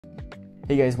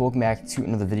Hey guys, welcome back to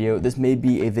another video. This may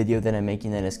be a video that I'm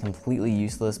making that is completely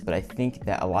useless, but I think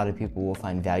that a lot of people will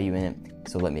find value in it,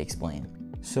 so let me explain.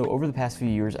 So over the past few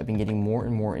years, I've been getting more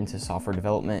and more into software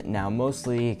development, now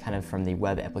mostly kind of from the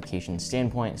web application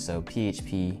standpoint, so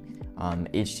PHP,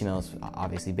 HTML is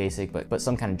obviously basic, but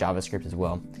some kind of JavaScript as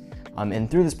well.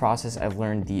 And through this process, I've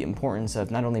learned the importance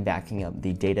of not only backing up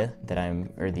the data that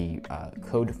the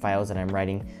code files that I'm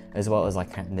writing, as well as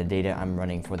like kind of the data I'm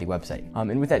running for the website.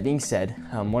 And with that being said,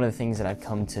 one of the things that I've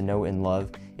come to know and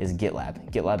love is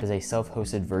Gitlab. Gitlab is a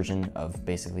self-hosted version of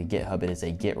basically GitHub. It is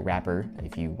a Git wrapper,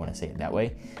 if you want to say it that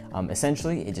way.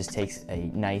 Essentially, it just takes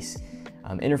a nice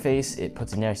interface, it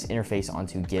puts a nice interface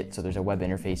onto Git, so there's a web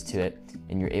interface to it,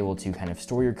 and you're able to kind of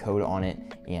store your code on it,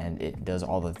 and it does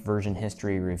all the version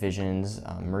history, revisions,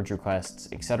 merge requests,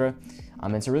 etc.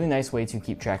 It's a really nice way to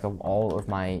keep track of all of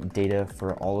my data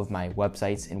for all of my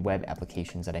websites and web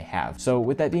applications that I have. So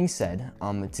with that being said,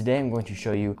 today I'm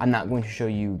not going to show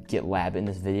you Gitlab in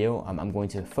this video. I'm going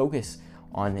to focus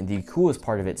on the coolest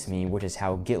part of it to me, which is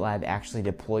how Gitlab actually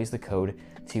deploys the code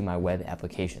to my web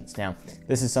applications. Now,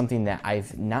 this is something that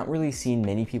I've not really seen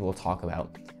many people talk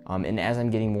about. And as I'm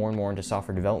getting more and more into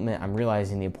software development, I'm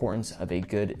realizing the importance of a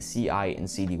good CI and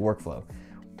CD workflow.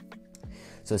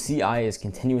 So CI is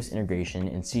continuous integration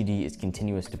and CD is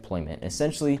continuous deployment.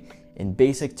 Essentially, in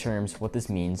basic terms, what this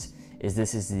means is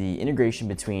this is the integration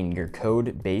between your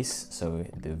code base, so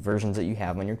the versions that you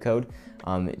have on your code,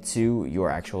 to your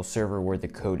actual server where the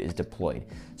code is deployed.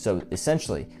 So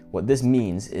essentially, what this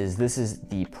means is this is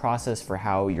the process for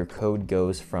how your code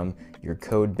goes from your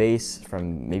code base,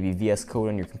 from maybe VS Code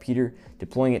on your computer,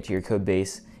 deploying it to your code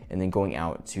base, and then going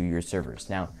out to your servers.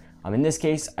 Now, in this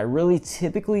case, I really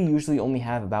typically usually only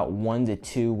have about 1 to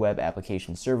 2 web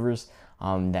application servers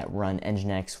that run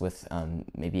Nginx with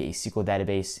maybe a SQL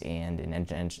database and an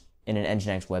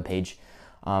Nginx web page.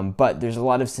 But there's a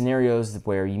lot of scenarios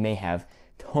where you may have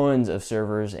tons of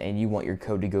servers and you want your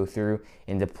code to go through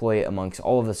and deploy it amongst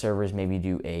all of the servers, maybe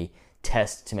do a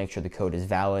test to make sure the code is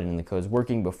valid and the code is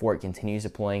working before it continues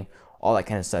deploying, all that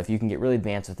kind of stuff. You can get really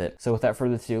advanced with it. So without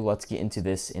further ado, let's get into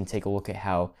this and take a look at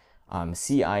how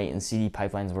CI and CD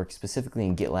pipelines work specifically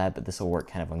in GitLab, but this will work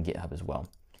kind of on GitHub as well.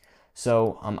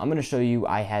 So I'm going to show you,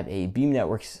 I have a Beam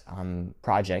Networks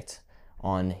project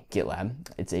on GitLab.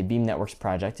 It's a Beam Networks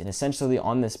project, and essentially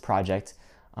on this project,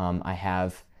 I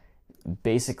have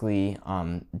basically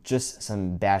just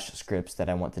some bash scripts that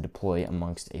I want to deploy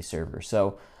amongst a server.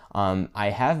 So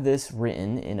I have this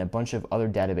written in a bunch of other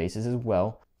databases as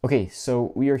well. Okay,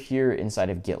 so we are here inside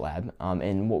of GitLab,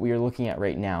 and what we are looking at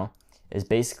right now is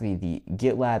basically the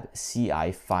GitLab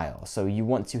CI file. So you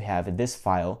want to have this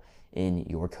file in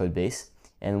your code base,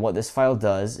 and what this file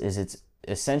does is it's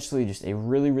essentially just a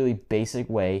really basic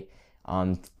way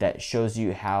that shows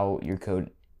you how your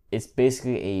code, it's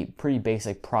basically a pretty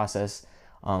basic process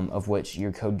of which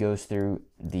your code goes through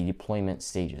the deployment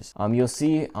stages. You'll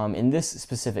see in this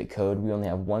specific code, we only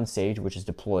have one stage, which is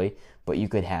deploy, but you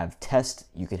could have test,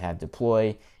 you could have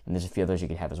deploy, and there's a few others you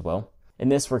could have as well. In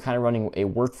this, we're kind of running a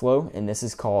workflow, and this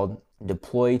is called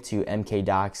deploy to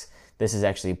mkdocs. This is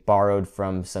actually borrowed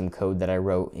from some code that I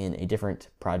wrote in a different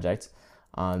project.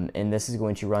 And this is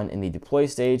going to run in the deploy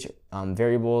stage.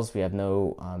 Variables, we have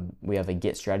a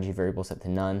git strategy variable set to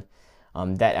none.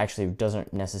 That actually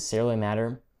doesn't necessarily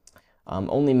matter.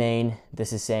 Only main,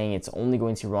 this is saying it's only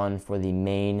going to run for the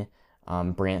main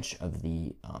branch of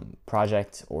the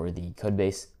project or the code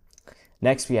base.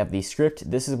 Next, we have the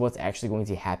script. This is what's actually going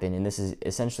to happen, and this is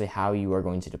essentially how you are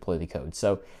going to deploy the code.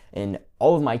 So in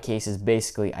all of my cases,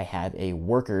 basically, I have a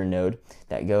worker node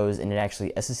that goes and it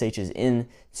actually SSHs in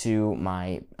to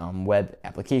my web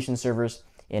application servers,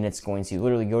 and it's going to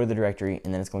literally go to the directory,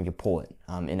 and then it's going to pull it.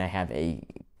 And I have a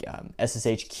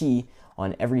SSH key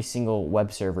on every single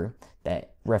web server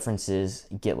that references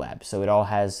GitLab. So it all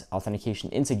has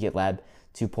authentication into GitLab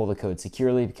to pull the code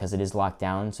securely because it is locked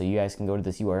down. So you guys can go to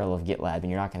this URL of GitLab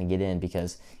and you're not going to get in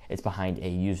because it's behind a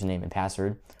username and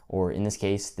password, or in this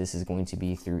case, this is going to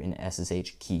be through an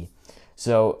SSH key.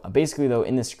 So basically though,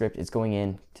 in this script, it's going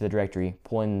in to the directory,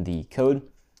 pulling the code,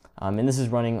 and this is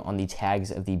running on the tags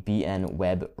of the BN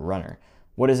web runner.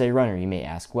 What is a runner, you may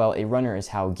ask? Well, a runner is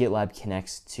how GitLab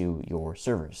connects to your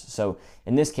servers. So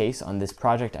in this case, on this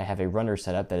project, I have a runner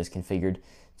set up that is configured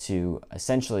to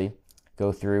essentially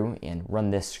go through and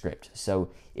run this script. So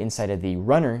inside of the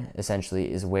runner,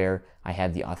 essentially, is where I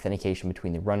have the authentication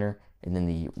between the runner and then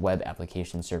the web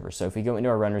application server. So if we go into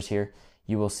our runners here,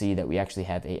 you will see that we actually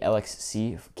have a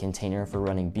LXC container for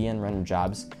running BN runner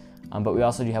jobs. But we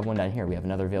also do have one down here. We have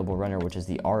another available runner, which is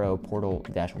the RO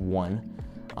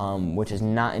portal-1, which is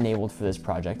not enabled for this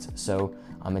project. So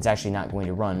It's actually not going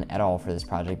to run at all for this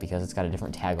project because it's got a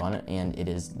different tag on it and it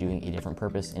is doing a different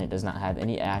purpose, and it does not have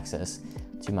any access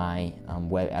to my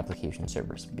web application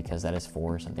servers because that is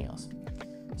for something else.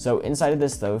 So inside of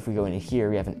this though, if we go into here,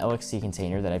 we have an LXC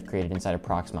container that I've created inside of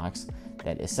Proxmox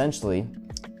that essentially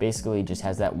basically just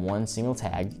has that one single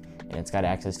tag, and it's got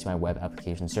access to my web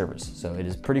application servers. So it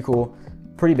is pretty cool,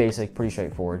 pretty basic, pretty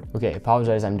straightforward. Okay,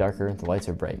 apologize, I'm darker, the lights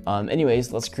are bright.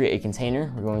 Anyways, let's create a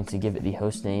container. We're going to give it the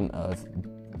host name of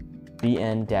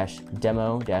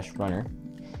bn-demo-runner,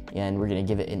 and we're gonna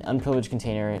give it an unprivileged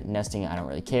container. Nesting, I don't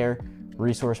really care.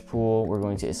 Resource pool, we're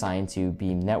going to assign to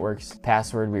Beam Networks.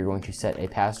 Password, we're going to set a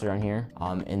password on here,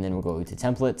 and then we'll go to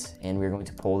templates, and we're going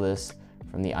to pull this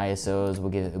from the ISOs. We'll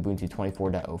give it Ubuntu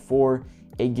 24.04.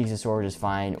 8 gigs of storage is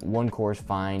fine, 1 core is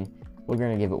fine. We're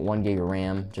gonna give it 1 gig of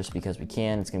RAM just because we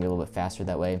can. It's gonna be a little bit faster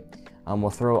that way. We'll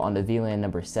throw it onto VLAN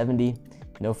number 70,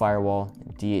 no firewall,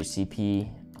 DHCP,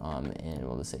 and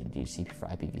we'll just say DHCP for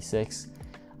IPv6.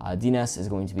 DNS is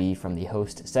going to be from the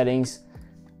host settings.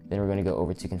 Then we're gonna go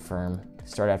over to confirm,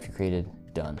 start after created,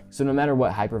 done. So no matter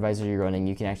what hypervisor you're running,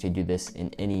 you can actually do this in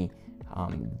any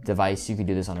device. You could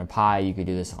do this on a Pi, you could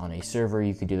do this on a server,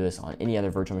 you could do this on any other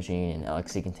virtual machine, an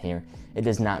LXC container. It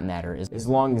does not matter as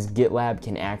long as Gitlab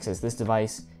can access this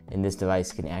device and this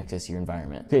device can access your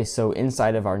environment. Okay, so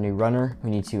inside of our new runner, we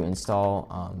need to install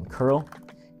curl,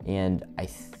 and I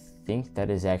think that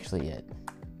is actually it.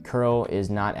 Curl is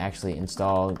not actually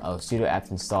installed. Oh, sudo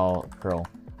apt install curl.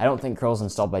 I don't think curl is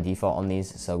installed by default on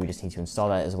these, so we just need to install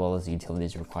that as well as the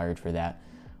utilities required for that.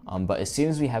 But as soon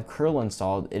as we have curl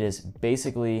installed, it is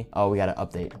basically, oh, we got to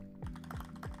update.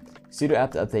 Sudo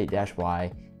apt update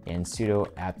 -y and sudo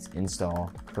apt install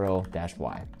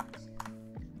curl-y.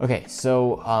 Okay,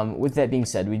 so with that being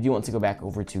said, we do want to go back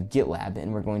over to Gitlab,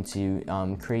 and we're going to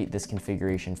create this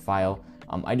configuration file.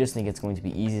 I just think it's going to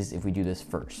be easiest if we do this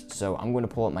first. So I'm going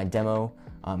to pull up my demo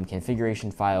configuration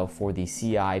file for the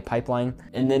CI pipeline,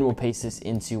 and then we'll paste this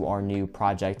into our new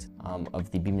project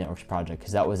of the Beam Networks project,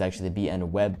 because that was actually the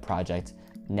BN web project.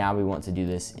 Now we want to do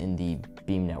this in the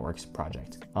Beam Networks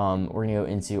project. We're gonna go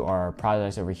into our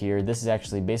projects over here. This is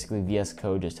actually basically VS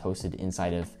Code just hosted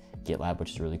inside of Gitlab,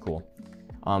 which is really cool.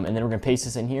 And then we're gonna paste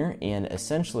this in here, and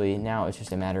essentially now it's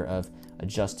just a matter of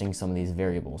adjusting some of these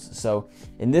variables. So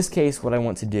in this case, what I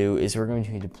want to do is we're going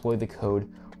to deploy the code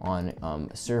on a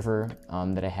server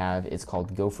that I have. It's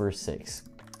called Gopher 6.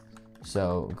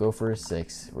 So Gopher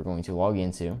 6, we're going to log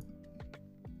into,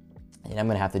 and I'm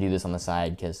gonna have to do this on the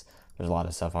side because there's a lot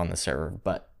of stuff on the server,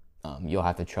 but you'll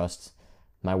have to trust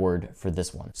my word for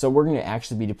this one. So we're gonna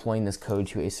actually be deploying this code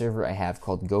to a server I have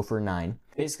called Gopher 9.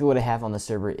 Basically what I have on the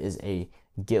server is a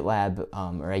Gitlab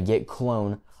or a Git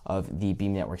clone of the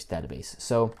Beam Networks database.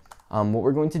 So what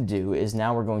we're going to do is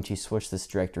now we're going to switch this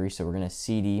directory. So we're gonna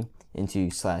cd into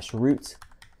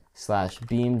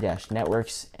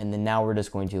 /root/beam-networks, and then now we're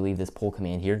just going to leave this pull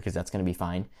command here because that's gonna be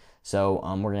fine. So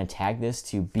we're gonna tag this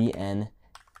to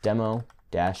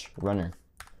bn-demo-runner,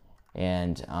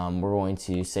 and we're going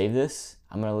to save this.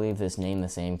 I'm gonna leave this name the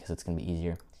same because it's gonna be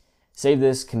easier. Save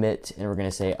this, commit, and we're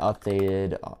gonna say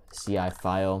updated CI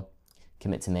file,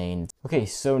 commit to main. Okay,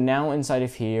 so now inside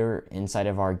of here, inside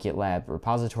of our GitLab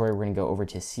repository, we're gonna go over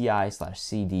to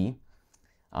CI/CD.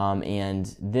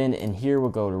 And then in here, we'll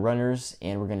go to runners,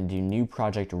 and we're gonna do new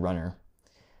project runner.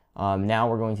 Now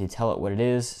we're going to tell it what it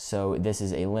is. So this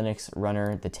is a Linux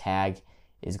runner. The tag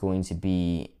is going to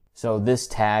be, so this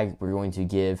tag we're going to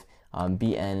give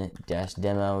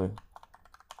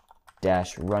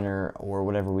bn-demo-runner or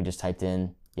whatever we just typed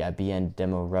in. Yeah,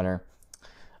 bn-demo-runner.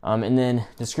 And then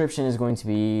description is going to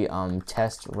be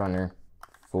test runner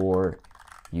for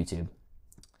YouTube.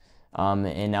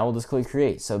 And now we'll just click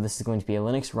create. So this is going to be a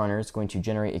Linux runner. It's going to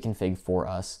generate a config for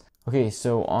us. Okay,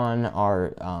 so on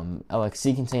our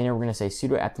LXC container, we're going to say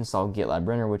sudo apt install GitLab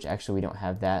runner, which actually we don't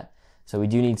have that. So we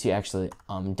do need to actually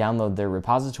download their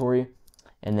repository,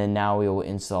 and then now we will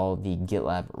install the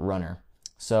GitLab runner.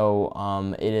 So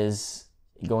it is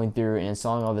going through and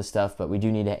installing all this stuff, but we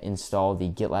do need to install the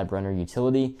GitLab runner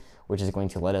utility, which is going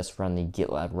to let us run the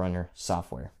GitLab runner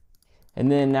software.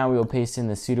 And then now we will paste in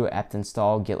the sudo apt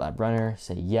install GitLab runner,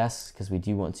 say yes, because we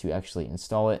do want to actually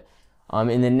install it.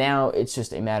 And then now it's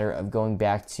just a matter of going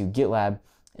back to GitLab,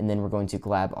 and then we're going to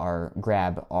grab our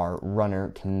runner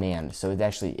command. So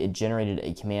it generated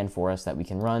a command for us that we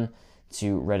can run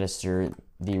to register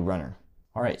the runner.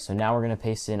 All right, so now we're gonna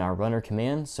paste in our runner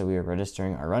command. So we are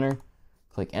registering our runner,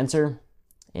 click enter,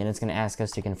 and it's gonna ask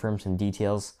us to confirm some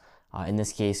details. In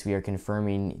this case, we are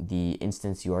confirming the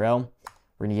instance URL.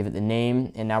 We're gonna give it the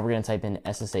name, and now we're gonna type in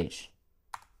SSH,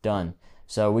 done.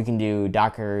 So we can do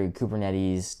Docker,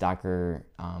 Kubernetes, Docker,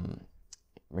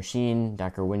 machine,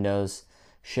 Docker Windows,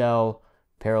 shell,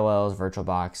 parallels,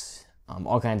 VirtualBox,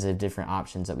 all kinds of different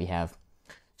options that we have.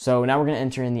 So now we're going to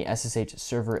enter in the SSH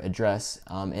server address,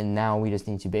 and now we just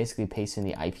need to basically paste in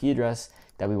the IP address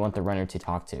that we want the runner to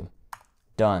talk to.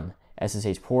 Done.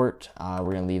 SSH port, we're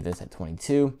going to leave this at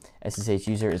 22. SSH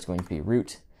user is going to be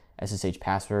root. SSH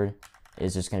password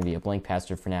is just going to be a blank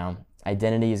password for now.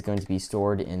 Identity is going to be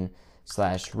stored in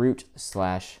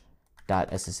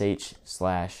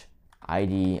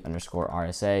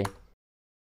 /root/.sh/id_RSA.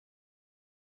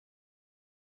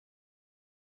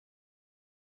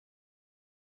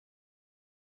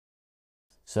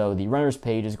 So the runners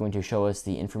page is going to show us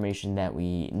the information that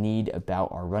we need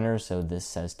about our runner. So this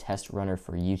says test runner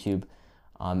for YouTube.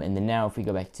 And then now if we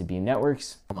go back to Beam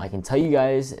Networks, I can tell you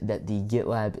guys that the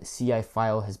GitLab CI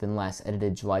file has been last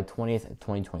edited July 20th of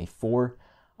 2024.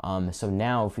 So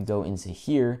now if we go into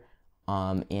here,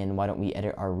 and why don't we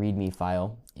edit our README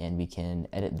file, and we can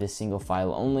edit this single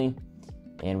file only,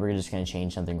 and we're just going to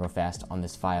change something real fast on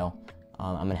this file.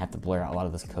 I'm going to have to blur out a lot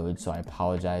of this code, so I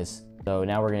apologize. So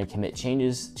now we're going to commit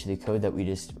changes to the code that we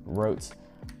just wrote,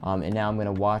 and now I'm going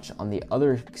to watch on the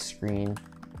other screen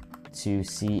to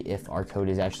see if our code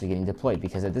is actually getting deployed,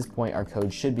 because at this point our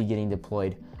code should be getting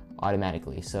deployed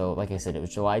automatically. So like I said, it was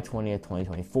July 20th,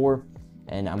 2024,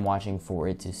 and I'm watching for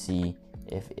it to see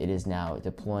if it is now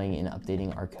deploying and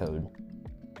updating our code.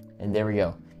 And there we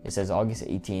go. It says August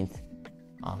 18th.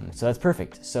 So that's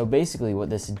perfect. So basically what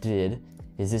this did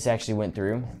is this actually went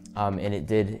through and it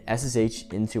did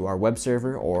SSH into our web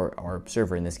server, or our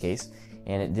server in this case,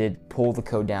 and it did pull the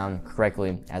code down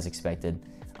correctly as expected.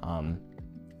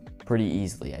 Pretty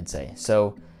easily, I'd say.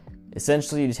 So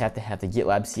essentially you just have to have the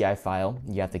GitLab CI file.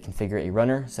 You have to configure a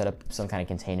runner, set up some kind of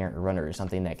container or runner or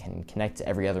something that can connect to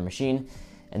every other machine,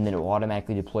 and then it will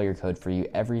automatically deploy your code for you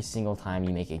every single time you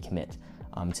make a commit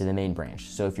to the main branch.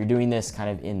 So if you're doing this kind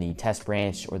of in the test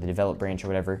branch or the develop branch or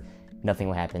whatever, nothing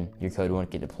will happen. Your code won't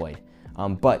get deployed.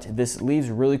 But this leaves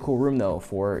really cool room though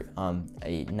for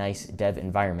a nice dev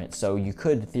environment. So you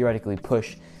could theoretically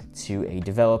push to a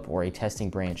develop or a testing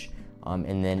branch,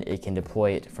 and then it can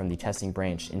deploy it from the testing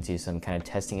branch into some kind of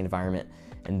testing environment.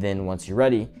 And then once you're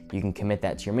ready, you can commit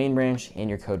that to your main branch and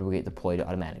your code will get deployed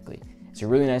automatically. It's a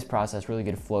really nice process, really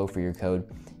good flow for your code,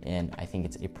 and I think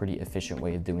it's a pretty efficient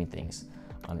way of doing things.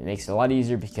 It makes it a lot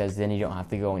easier because then you don't have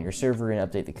to go on your server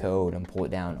and update the code and pull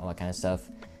it down, all that kind of stuff.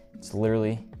 It's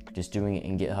literally just doing it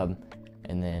in GitHub,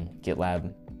 and then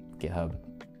GitLab, GitHub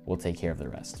will take care of the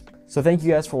rest. So thank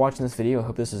you guys for watching this video. I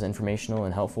hope this was informational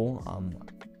and helpful.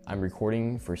 I'm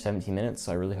recording for 17 minutes,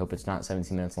 so I really hope it's not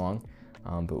 17 minutes long.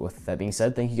 But with that being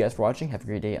said, thank you guys for watching. Have a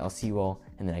great day. I'll see you all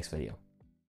in the next video.